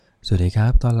วัสดีครั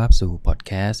บต้อนรับสู่พอดแ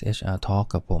คสต์ HR Talk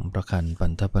กับผมประคันปั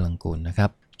นทพลังกุลนะครั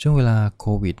บช่วงเวลาโค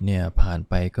วิดเนี่ยผ่าน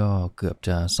ไปก็เกือบจ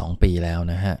ะ2 ปีแล้ว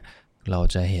นะฮะเรา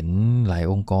จะเห็นหลาย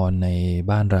องค์กรใน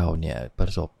บ้านเราเนี่ยปร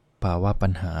ะสบภาวะปั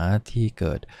ญหาที่เ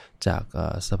กิดจาก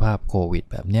สภาพโควิด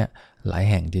แบบเนี้ยหลาย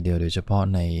แห่งทีเดียวโดยเฉพาะ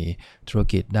ในธุร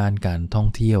กิจด้านการท่อง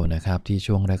เที่ยวนะครับที่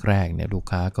ช่วงแรกๆเนี่ยลูก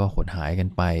ค้าก็หดหายกัน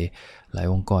ไปหลาย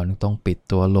องค์กรต้องปิด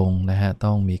ตัวลงนะฮะ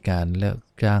ต้องมีการเลิก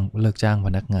จ้างพ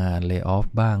นักงานเลย์ออฟ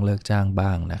บ้างเลิกจ้างบ้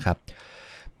างนะครับ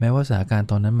แม้ว่าสถานการณ์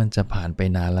ตอนนั้นมันจะผ่านไป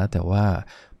นานแล้วแต่ว่า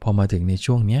พอมาถึงใน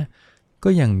ช่วงเนี้ยก็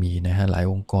ยังมีนะฮะหลาย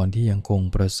องค์กรที่ยังคง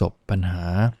ประสบปัญหา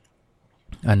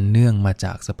อันเนื่องมาจ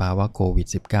ากสภาวะโควิด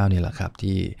 -19 นี่แหละครับ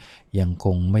ที่ยังค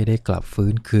งไม่ได้กลับฟื้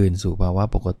นคืนสู่ภาวะ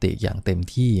ปกติอย่างเต็ม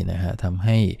ที่นะฮะทำใ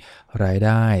ห้รายไ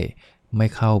ด้ไม่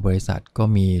เข้าบริษัทก็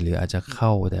มีหรืออาจจะเข้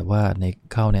าแต่ว่า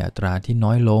เข้าในอัตราที่น้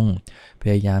อยลงพ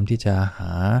ยายามที่จะห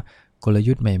ากล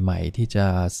ยุทธ์ใหม่ๆที่จะ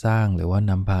สร้างหรือว่า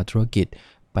นำพาธุรกิจ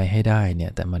ไปให้ได้เนี่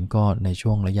ยแต่มันก็ในช่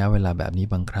วงระยะเวลาแบบนี้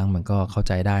บางครั้งมันก็เข้าใ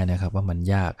จได้นะครับว่ามัน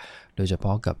ยากโดยเฉพ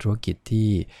าะกับธุรกิจที่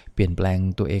เปลี่ยนแปลง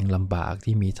ตัวเองลำบาก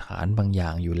ที่มีฐานบางอย่า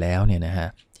งอยู่แล้วเนี่ยนะฮะ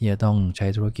ที่จะต้องใช้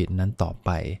ธุรกิจนั้นต่อไป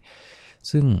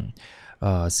ซึ่ง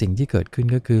สิ่งที่เกิดขึ้น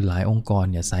ก็คือหลายองค์กร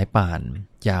เนี่ยสายป่าน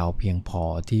ยาวเพียงพอ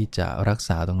ที่จะรักษ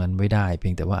าตรงนั้นไว้ได้เพี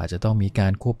ยงแต่ว่าอาจจะต้องมีกา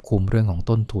รควบคุมเรื่องของ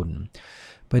ต้นทุน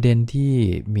ประเด็นที่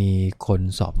มีคน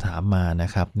สอบถามมานะ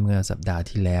ครับเมื่อสัปดาห์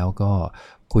ที่แล้วก็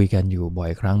คุยกันอยู่บ่อ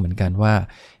ยครั้งเหมือนกันว่า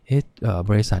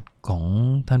บริษัทของ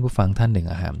ท่านผู้ฟังท่านหนึ่ง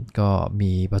อะครับก็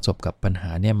มีประสบกับปัญห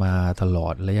าเนี่ยมาตลอ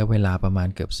ดระยะเวลาประมาณ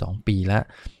เกือบ2 ปีแล้ว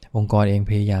องค์กรเอง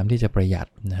พยายามที่จะประหยัด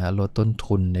นะฮะลดต้น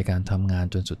ทุนในการทำงาน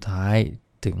จนสุดท้าย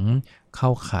ถึงเข้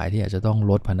าข่ายที่อาจจะต้อง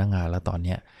ลดพนักงานแล้วตอนเ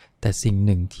นี้ยแต่สิ่งห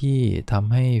นึ่งที่ท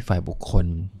ำให้ฝ่ายบุคคล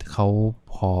เขา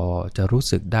พอจะรู้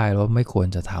สึกได้ว่าไม่ควร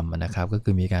จะทำนะครับก็คื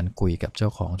อมีการคุยกับเจ้า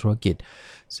ของธุรกิจ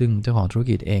ซึ่งเจ้าของธุร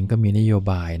กิจเองก็มีนโย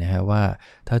บายนะฮะว่า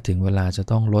ถ้าถึงเวลาจะ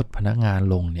ต้องลดพนักงาน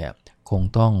ลงเนี่ยคง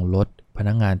ต้องลดพ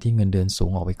นักงานที่เงินเดือนสู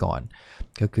งออกไปก่อน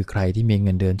ก็คือใครที่มีเ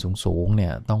งินเดือนสูงๆเนี่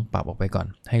ยต้องปรับออกไปก่อน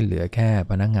ให้เหลือแค่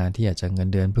พนักงานที่อาจจะเงิน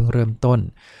เดือนเพิ่งเริ่มต้น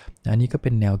อันนี้ก็เป็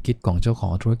นแนวคิดของเจ้าขอ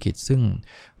งธุรกิจซึ่ง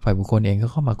ฝ่ายบุคคลเองก็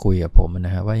เข้ามาคุยกับผมน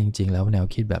ะฮะว่าจริงๆแล้วแนว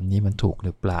คิดแบบนี้มันถูกห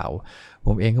รือเปล่าผ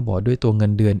มเองก็บอกด้วยตัวเงิ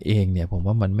นเดือนเองเนี่ยผม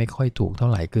ว่ามันไม่ค่อยถูกเท่า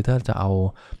ไหร่คือถ้าจะเอา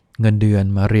เงินเดือน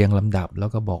มาเรียงลำดับแล้ว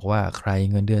ก็บอกว่าใคร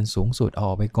เงินเดือนสูงสุดเอา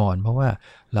ออกไปก่อนเพราะว่า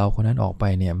เราคนนั้นออกไป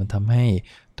เนี่ยมันทำให้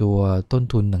ตัวต้น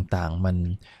ทุนต่างๆ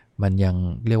มันยัง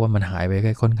เรียกว่ามันหายไป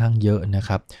ค่อนข้างเยอะนะค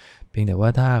รับเพียงแต่ว่า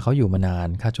ถ้าเขาอยู่มานาน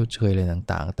ค่าชดเชยอะไร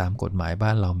ต่างๆตามกฎหมายบ้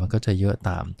านเรามันก็จะเยอะ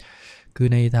ตามคือ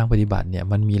ในทางปฏิบัติเนี่ย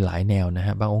มันมีหลายแนวนะฮ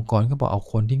ะบางองค์กรก็บอกเอา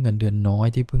คนที่เงินเดือนน้อย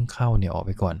ที่เพิ่งเข้าเนี่ยออกไ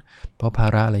ปก่อนเพราะภา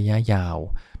ระระยะยาว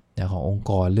ขององค์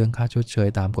กรเรื่องค่าชดเชย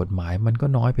ตามกฎหมายมันก็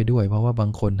น้อยไปด้วยเพราะว่าบา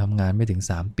งคนทำงานไม่ถึง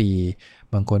3 ปี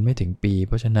บางคนไม่ถึงปีเ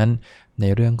พราะฉะนั้นใน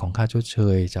เรื่องของค่าชดเช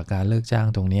ยจากการเลิกจ้าง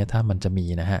ตรงนี้ถ้ามันจะมี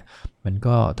นะฮะมัน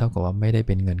ก็เท่ากับว่าไม่ได้เ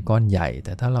ป็นเงินก้อนใหญ่แ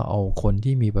ต่ถ้าเราเอาคน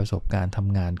ที่มีประสบการณ์ท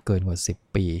ำงานเกินกว่า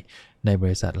10 ปีในบ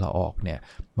ริษัทเราออกเนี่ย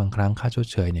บางครั้งค่าชด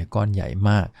เชยเนี่ยก้อนใหญ่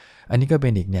มากอันนี้ก็เป็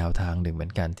นอีกแนวทางหนึ่งเหมื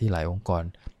อนกันที่หลายองค์กร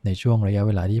ในช่วงระยะเ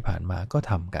วลาที่ผ่านมาก็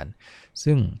ทำกัน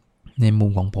ซึ่งในมุ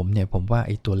มของผมเนี่ยผมว่าไ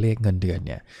อ้ตัวเลขเงินเดือนเ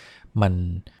นี่ย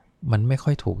มันไม่ค่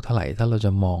อยถูกเท่าไหร่ถ้าเราจ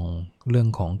ะมองเรื่อง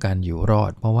ของการอยู่รอ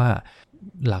ดเพราะว่า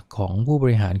หลักของผู้บ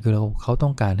ริหารคือเขาต้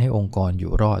องการให้องค์กรอ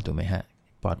ยู่รอดถูกไหมฮะ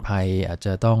ปลอดภัยอาจจ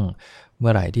ะต้องเมื่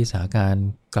อไหร่ที่สถานการณ์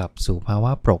กลับสู่ภาว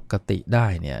ะปกติได้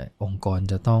เนี่ยองค์กร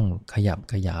จะต้องขยับ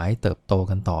ขยายเติบโต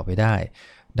กันต่อไปได้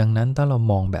ดังนั้นถ้าเรา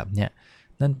มองแบบเนี้ย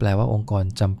นั่นแปลว่าองค์กร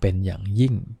จำเป็นอย่าง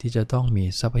ยิ่งที่จะต้องมี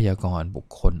ทรัพยากรบุค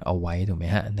คลเอาไว้ถูกไหม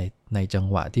ฮะในจัง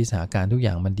หวะที่สถานการณ์ทุกอ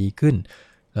ย่างมันดีขึ้น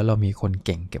แล้วเรามีคนเ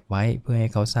ก่งเก็บไว้เพื่อให้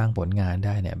เขาสร้างผลงานไ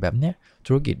ด้เนี่ยแบบเนี้ย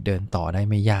ธุรกิจเดินต่อได้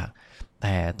ไม่ยากแ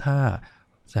ต่ถ้า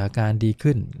สถานการณ์ดี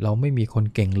ขึ้นเราไม่มีคน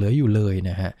เก่งเหลืออยู่เลย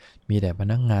นะฮะมีแต่พ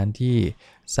นักงานที่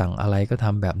สั่งอะไรก็ท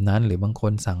ำแบบนั้นหรือบางค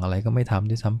นสั่งอะไรก็ไม่ทำ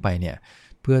ด้วยซ้ำไปเนี่ย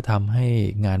เพื่อทำให้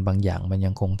งานบางอย่างมัน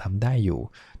ยังคงทำได้อยู่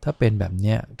ถ้าเป็นแบบเ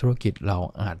นี้ยธุรกิจเรา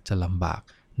อาจจะลำบาก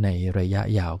ในระยะ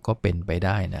ยาวก็เป็นไปไ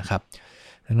ด้นะครับ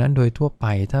ดังนั้นโดยทั่วไป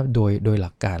ถ้าโดยห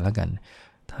ลักการแล้วกัน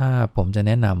ถ้าผมจะแ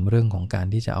นะนำเรื่องของการ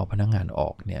ที่จะเอาพนักงานออ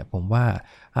กเนี่ยผมว่า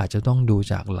อาจจะต้องดู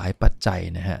จากหลายปัจจัย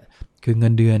นะฮะคือเงิ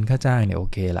นเดือนค่าจ้างเนี่ยโอ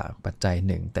เคละปัจจัย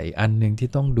หนึ่งแต่อีกอันนึงที่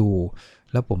ต้องดู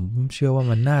แล้วผมเชื่อว่า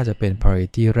มันน่าจะเป็น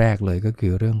priority แรกเลยก็คื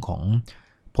อเรื่องของ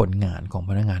ผลงานของ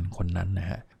พนักงานคนนั้นนะ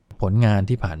ฮะผลงาน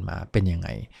ที่ผ่านมาเป็นยังไง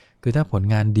คือถ้าผล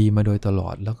งานดีมาโดยตลอ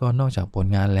ดแล้วก็นอกจากผล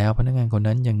งานแล้วพนักงานคน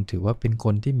นั้นยังถือว่าเป็นค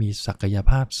นที่มีศักย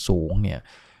ภาพสูงเนี่ย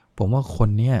ผมว่าคน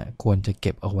เนี้ยควรจะเ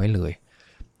ก็บเอาไว้เลย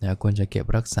นะควรจะเก็บ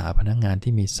รักษาพนักงาน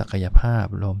ที่มีศักยภาพ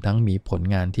รวมทั้งมีผล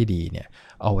งานที่ดีเนี่ย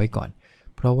เอาไว้ก่อน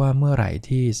เพราะว่าเมื่อไหร่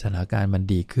ที่สถานการณ์มัน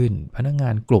ดีขึ้นพนักงา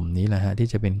นกลุ่มนี้แหละฮะที่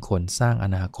จะเป็นคนสร้างอ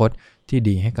นาคตที่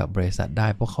ดีให้กับบริษัทได้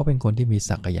เพราะเขาเป็นคนที่มี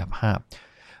ศักยภาพ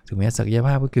ถึงแม้ศักยภ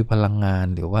าพก็คือพลังงาน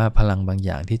หรือว่าพลังบางอ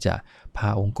ย่างที่จะพา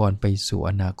องค์กรไปสู่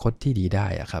อนาคตที่ดีได้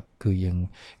อะครับคือยัง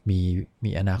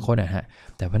มีอนาคตนะฮะ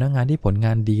แต่พนักงานที่ผลง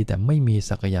านดีแต่ไม่มี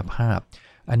ศักยภาพ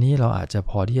อันนี้เราอาจจะ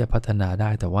พอที่จะพัฒนาได้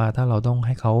แต่ว่าถ้าเราต้องใ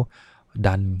ห้เขา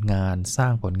ดันงานสร้า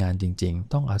งผลงานจริง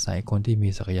ๆต้องอาศัยคนที่มี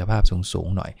ศักยภาพสูง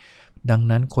ๆหน่อยดัง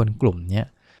นั้นคนกลุ่มนี้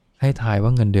ให้ทายว่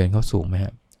าเงินเดือนเขาสูงไหมฮ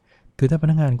ะคือถ้าพ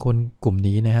นักงานคนกลุ่ม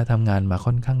นี้นะฮะทำงานมา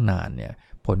ค่อนข้างนานเนี่ย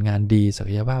ผลงานดีศัก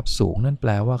ยภาพสูงนั่นแป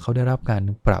ลว่าเขาได้รับการ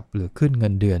ปรับหรือขึ้นเงิ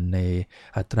นเดือนใน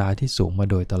อัตราที่สูงมา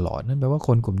โดยตลอดนั่นแปลว่าค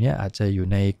นกลุ่มนี้อาจจะอยู่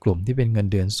ในกลุ่มที่เป็นเงิน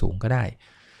เดือนสูงก็ได้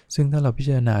ซึ่งถ้าเราพิจ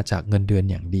ารณาจากเงินเดือน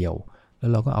อย่างเดียวแล้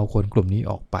วเราก็เอาคนกลุ่มนี้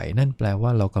ออกไปนั่นแปลว่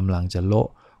าเรากำลังจะโละ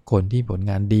คนที่ผล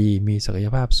งานดีมีศักย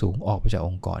ภาพสูงออกไปจากอ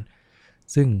งค์กร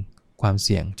ซึ่งความเ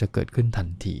สี่ยงจะเกิดขึ้นทัน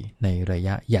ทีในระย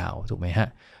ะยาวถูกไหมฮะ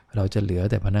เราจะเหลือ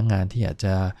แต่พนักงานที่อาจจ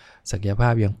ะศักยภา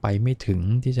พยังไปไม่ถึง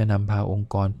ที่จะนำพาอง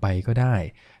ค์กรไปก็ได้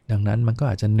ดังนั้นมันก็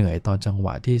อาจจะเหนื่อยตอนจังหว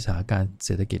ะที่สถานการณ์เศ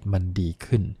รษฐกิจมันดี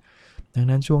ขึ้นดัง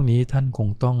นั้นช่วงนี้ท่านคง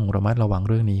ต้องระมัดระวัง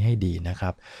เรื่องนี้ให้ดีนะครั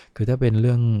บคือถ้าเป็นเ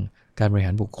รื่องการบริห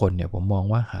ารบุคคลเนี่ยผมมอง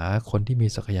ว่าหาคนที่มี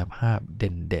ศักยภาพเ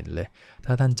ด่นๆเลยถ้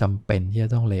าท่านจำเป็นที่จะ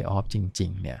ต้องเลย์ออฟจริ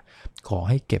งๆเนี่ยขอ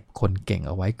ให้เก็บคนเก่งเ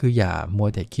อาไว้คืออย่ามัว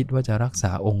แต่คิดว่าจะรักษ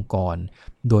าองค์กร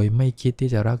โดยไม่คิดที่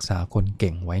จะรักษาคนเ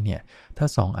ก่งไว้เนี่ยถ้า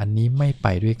2 อันนี้ไม่ไป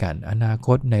ด้วยกันอนาค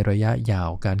ตในระยะยาว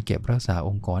การเก็บรักษาอ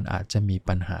งค์กรอาจจะมี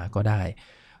ปัญหาก็ได้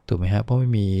ถูกไหมฮะเพราะไม่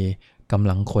มีกำ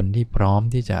ลังคนที่พร้อม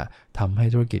ที่จะทำให้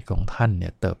ธุรกิจของท่านเนี่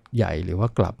ยเติบใหญ่หรือว่า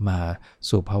กลับมา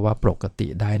สู่ภาวะปกติ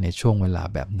ได้ในช่วงเวลา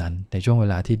แบบนั้นในช่วงเว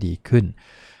ลาที่ดีขึ้น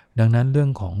ดังนั้นเรื่อ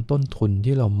งของต้นทุน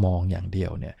ที่เรามองอย่างเดีย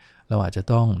วเนี่ยเราอาจจะ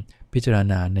ต้องพิจาร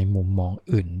ณาในมุมมอง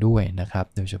อื่นด้วยนะครับ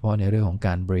โดยเฉพาะในเรื่องของก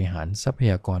ารบริหารทรัพ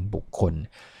ยากรบุคคล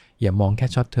อย่ามองแค่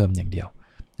ช็อตเทอมอย่างเดียว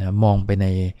นะมองไปใน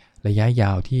ระยะย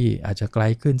าวที่อาจจะไกล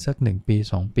ขึ้นสัก1 ปี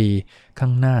2 ปีข้า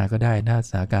งหน้าก็ได้ถ้าส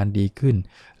ถานการณ์ดีขึ้น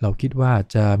เราคิดว่า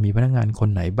จะมีพนักงานคน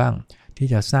ไหนบ้างที่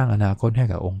จะสร้างอนาคตให้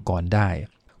กับองค์กรได้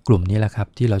กลุ่มนี้แหละครับ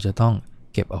ที่เราจะต้อง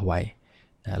เก็บเอาไว้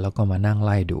นะแล้วก็มานั่งไ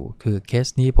ล่ดูคือเคส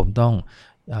นี้ผมต้อง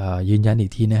ยืนยันอี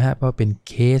กทีนะฮะเพราะเป็น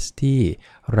เคสที่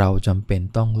เราจำเป็น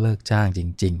ต้องเลิกจ้างจ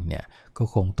ริงๆเนี่ยก็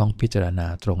คงต้องพิจารณา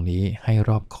ตรงนี้ให้ร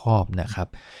อบคอบนะครับ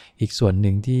อีกส่วนห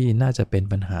นึ่งที่น่าจะเป็น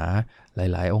ปัญหาห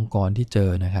ลายๆองค์กรที่เจอ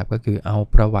นะครับก็คือเอา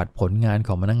ประวัติผลงานข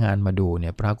องพนักงานมาดูเนี่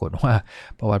ยปรากฏว่า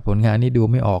ประวัติผลงานนี่ดู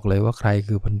ไม่ออกเลยว่าใคร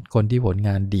คือคนที่ผลง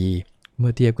านดีเมื่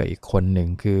อเทียบกับอีกคนหนึ่ง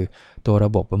คือตัวร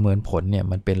ะบบประเมินผลเนี่ย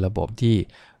มันเป็นระบบที่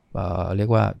เรียก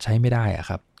ว่าใช้ไม่ได้อะ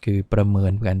ครับคือประเมิ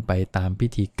นกันไปตามพิ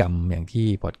ธีกรรมอย่างที่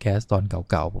พอดแคสต์ตอน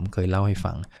เก่าๆผมเคยเล่าให้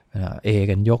ฟังA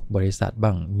กันยกบริษัทบ้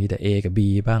างมีแต่ A กับ B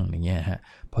บ้างอย่างเงี้ยฮะ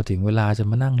พอถึงเวลาจะ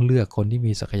มานั่งเลือกคนที่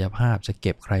มีศักยภาพจะเ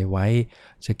ก็บใครไว้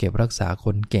จะเก็บรักษาค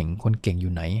นเก่งอ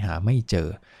ยู่ไหนหาไม่เจอ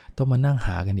ต้องมานั่งห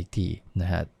ากันอีกทีนะ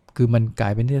ฮะคือมันกลา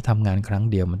ยเป็นที่จะทำงานครั้ง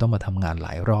เดียวมันต้องมาทำงานหล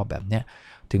ายรอบแบบเนี้ย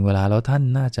ถึงเวลาแล้วท่าน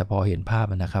น่าจะพอเห็นภาพ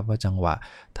นะครับว่าจังหวะ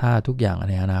ถ้าทุกอย่าง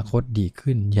ในอนาคตดี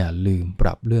ขึ้นอย่าลืมป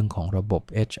รับเรื่องของระบบ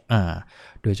HR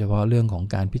โดยเฉพาะเรื่องของ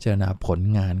การพิจารณาผล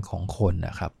งานของคนน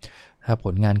ะครับถ้าผ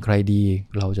ลงานใครดี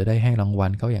เราจะได้ให้รางวั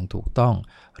ลเขาอย่างถูกต้อง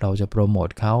เราจะโปรโมท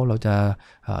เขาเราจะ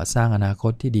สร้างอนาค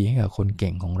ตที่ดีให้กับคนเ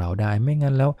ก่งของเราได้ไม่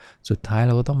งั้นแล้วสุดท้ายเ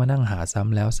ราก็ต้องมานั่งหาซ้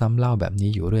ำแล้วซ้ำเล่าแบบนี้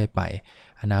อยู่เรื่อยไป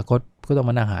อนาคตก็ต้อง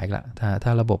มานั่งหาอีกละถ้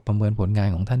าระบบประเมินผลงาน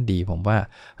ของท่านดีผมว่า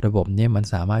ระบบนี้มัน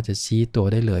สามารถจะชี้ตัว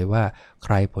ได้เลยว่าใค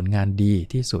รผลงานดี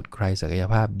ที่สุดใครศักย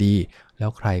ภาพดีแล้ว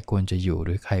ใครควรจะอยู่ห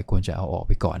รือใครควรจะเอาออกไ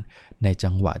ปก่อนในจั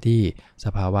งหวะที่ส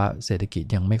ภาวะเศรษฐกิจ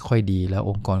ยังไม่ค่อยดีแล้ว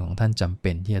องค์กรของท่านจำเ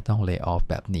ป็นที่จะต้องเลย์ออฟ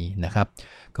แบบนี้นะครับ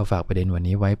ก็ฝากประเด็นวัน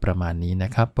นี้ไว้ประมาณนี้น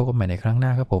ะครับพบกันใหม่ในครั้งหน้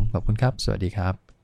าครับผมขอบคุณครับสวัสดีครับ